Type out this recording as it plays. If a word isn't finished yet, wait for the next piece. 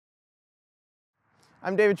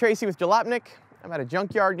I'm David Tracy with Jalopnik. I'm at a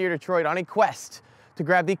junkyard near Detroit on a quest to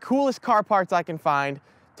grab the coolest car parts I can find,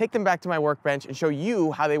 take them back to my workbench, and show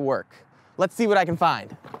you how they work. Let's see what I can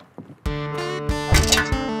find.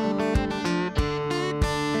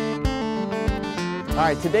 All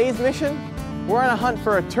right, today's mission, we're on a hunt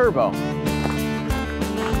for a turbo.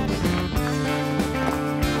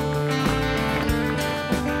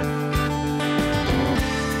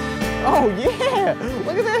 Oh yeah,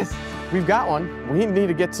 look at this. We've got one. We need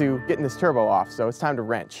to get to getting this turbo off, so it's time to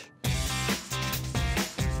wrench.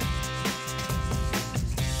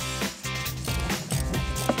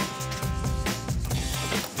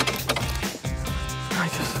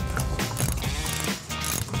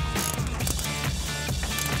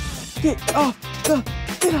 Get off the,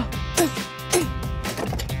 get off the,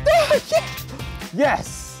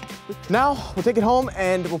 yes! Now, we'll take it home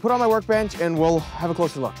and we'll put it on my workbench and we'll have a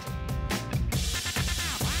closer look.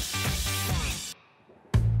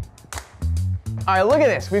 All right, look at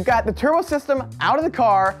this. We've got the turbo system out of the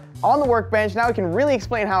car, on the workbench. Now we can really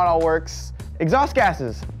explain how it all works. Exhaust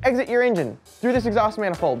gases exit your engine through this exhaust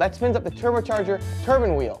manifold. That spins up the turbocharger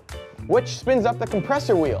turbine wheel, which spins up the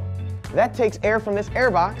compressor wheel. That takes air from this air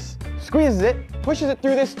box, squeezes it, pushes it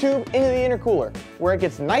through this tube into the intercooler, where it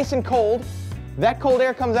gets nice and cold. That cold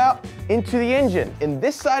air comes out into the engine. In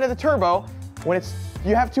this side of the turbo, when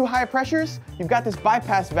you have too high pressures, you've got this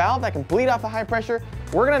bypass valve that can bleed off the high pressure.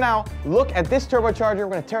 We're gonna now look at this turbocharger. We're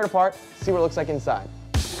gonna tear it apart, see what it looks like inside.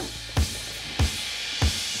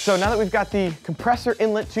 So now that we've got the compressor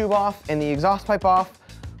inlet tube off and the exhaust pipe off,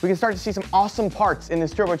 we can start to see some awesome parts in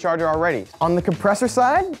this turbocharger already. On the compressor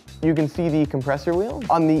side, you can see the compressor wheel.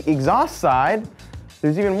 On the exhaust side,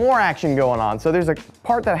 there's even more action going on. So there's a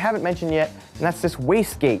part that I haven't mentioned yet, and that's this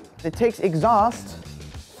wastegate. It takes exhaust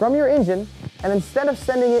from your engine, and instead of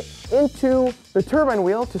sending it into the turbine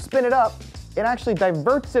wheel to spin it up, it actually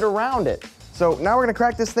diverts it around it. So now we're gonna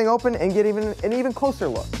crack this thing open and get an even closer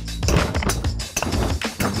look.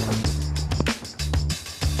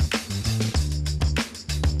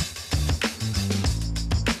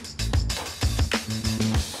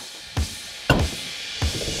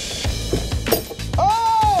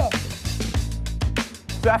 Oh!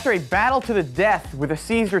 So after a battle to the death with a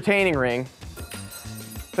seized retaining ring,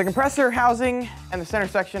 the compressor housing and the center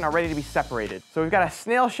section are ready to be separated. So we've got a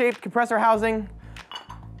snail-shaped compressor housing.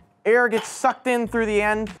 Air gets sucked in through the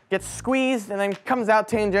end, gets squeezed, and then comes out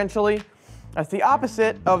tangentially. That's the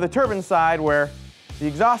opposite of the turbine side, where the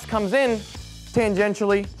exhaust comes in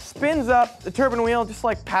tangentially, spins up the turbine wheel just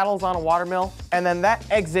like paddles on a water mill, and then that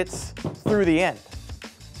exits through the end.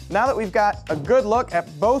 Now that we've got a good look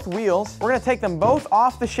at both wheels, we're gonna take them both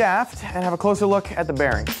off the shaft and have a closer look at the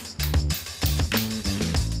bearings.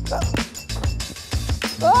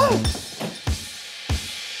 Oh.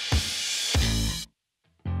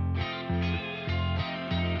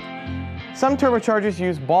 Some turbochargers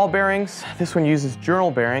use ball bearings. This one uses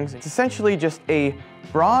journal bearings. It's essentially just a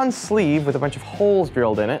bronze sleeve with a bunch of holes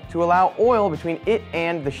drilled in it to allow oil between it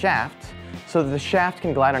and the shaft so that the shaft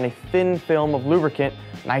can glide on a thin film of lubricant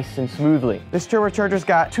nice and smoothly. This turbocharger's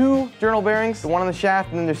got two journal bearings, one on the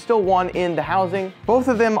shaft, and then there's still one in the housing. Both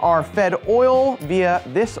of them are fed oil via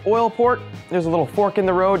this oil port. There's a little fork in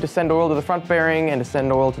the road to send oil to the front bearing and to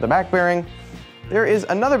send oil to the back bearing. There is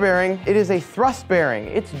another bearing. It is a thrust bearing.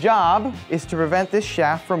 Its job is to prevent this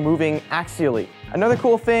shaft from moving axially. Another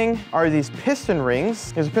cool thing are these piston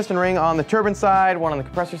rings. There's a piston ring on the turbine side, one on the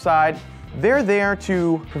compressor side. They're there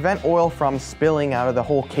to prevent oil from spilling out of the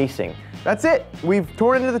whole casing. That's it. We've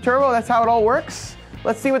torn into the turbo. That's how it all works.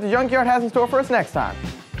 Let's see what the junkyard has in store for us next time.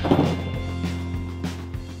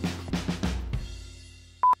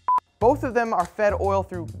 Both of them are fed oil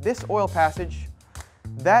through this oil passage.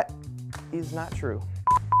 That is not true.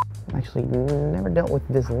 I've actually never dealt with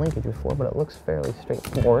this linkage before, but it looks fairly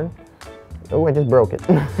straightforward. Oh, I just broke it.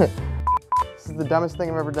 This is the dumbest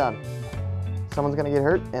thing I've ever done. Someone's gonna get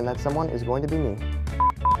hurt, and that someone is going to be me.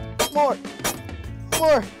 More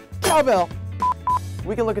cowbell.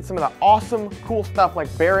 We can look at some of the awesome, cool stuff like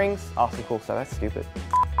bearings. Awesome, cool stuff, that's stupid.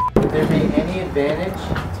 Would there be any advantage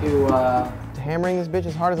to hammering this bitch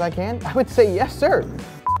as hard as I can? I would say yes, sir.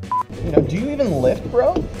 You know, do you even lift,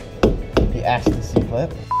 bro? You asked to see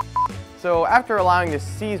clip. So after allowing this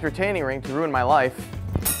seized retaining ring to ruin my life,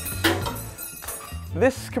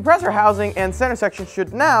 this compressor housing and center section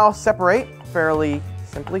should now separate fairly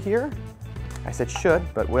simply here. I said should,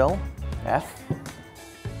 but will. F.